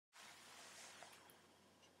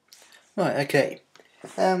Right, okay.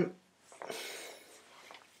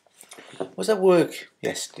 Was at work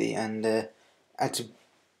yesterday and had to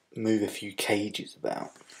move a few cages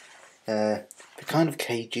about. The kind of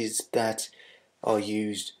cages that are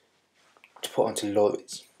used to put onto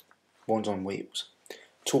lorries, ones on wheels,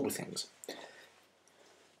 tall things.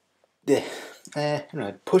 Yeah,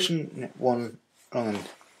 pushing one along and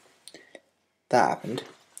that happened.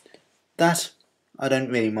 That I don't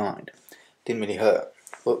really mind. Didn't really hurt.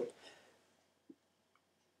 But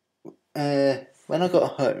when I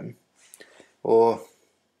got home, or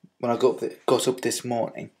when I got up this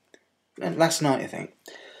morning, last night I think,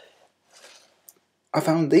 I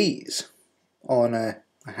found these on a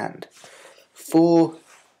hand. 4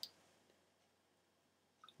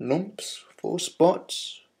 lumps, 4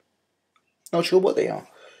 spots. Not sure what they are.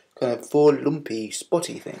 Kind of 4 lumpy,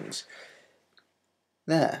 spotty things.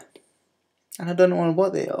 There. And I don't know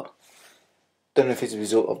what they are. Don't know if it's a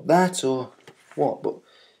result of that or what, but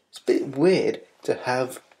it's a bit weird to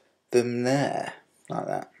have them there like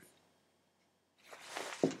that.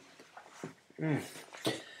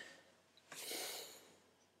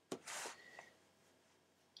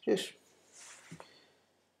 Just,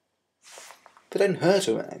 they don't hurt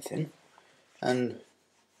or anything, and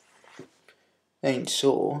they ain't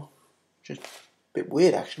sore. Just a bit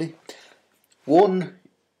weird actually. One,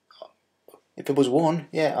 if it was one,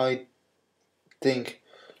 yeah, I think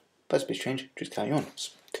that's a bit strange. Just carry on.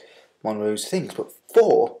 It's one of those things. But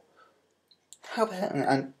 4, how the hell?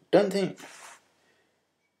 And don't think.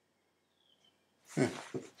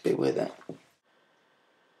 Bit weird that.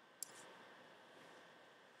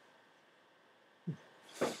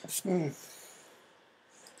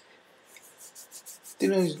 Do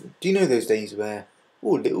you know those days where,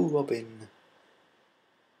 oh, little Robin.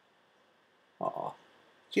 Aw.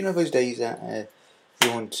 Do you know those days that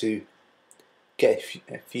you want to get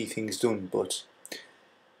a few things done, but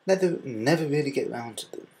never really get round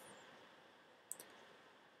to them?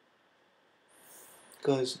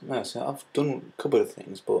 Because so I've done a couple of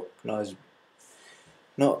things, but not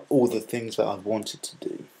all the things that I wanted to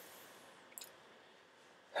do.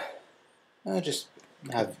 I just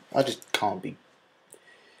can't be.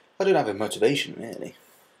 I don't have a motivation really.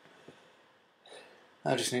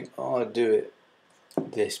 I just think, oh, I'll do it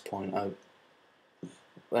at this point.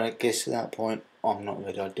 When it gets to that point, I'm not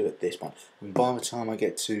ready. I'll do it at this point. And by the time I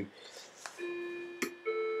get to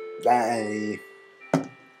that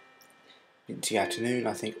into the afternoon,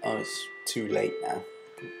 I think, oh, it's too late now.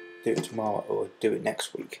 Do it tomorrow or do it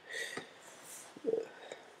next week.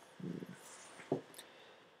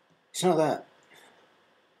 It's not that.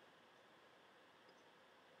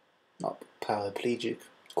 Not paraplegic,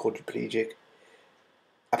 quadriplegic,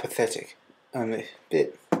 apathetic. I'm a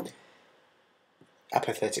bit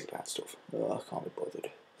apathetic about stuff. Oh, I can't be bothered.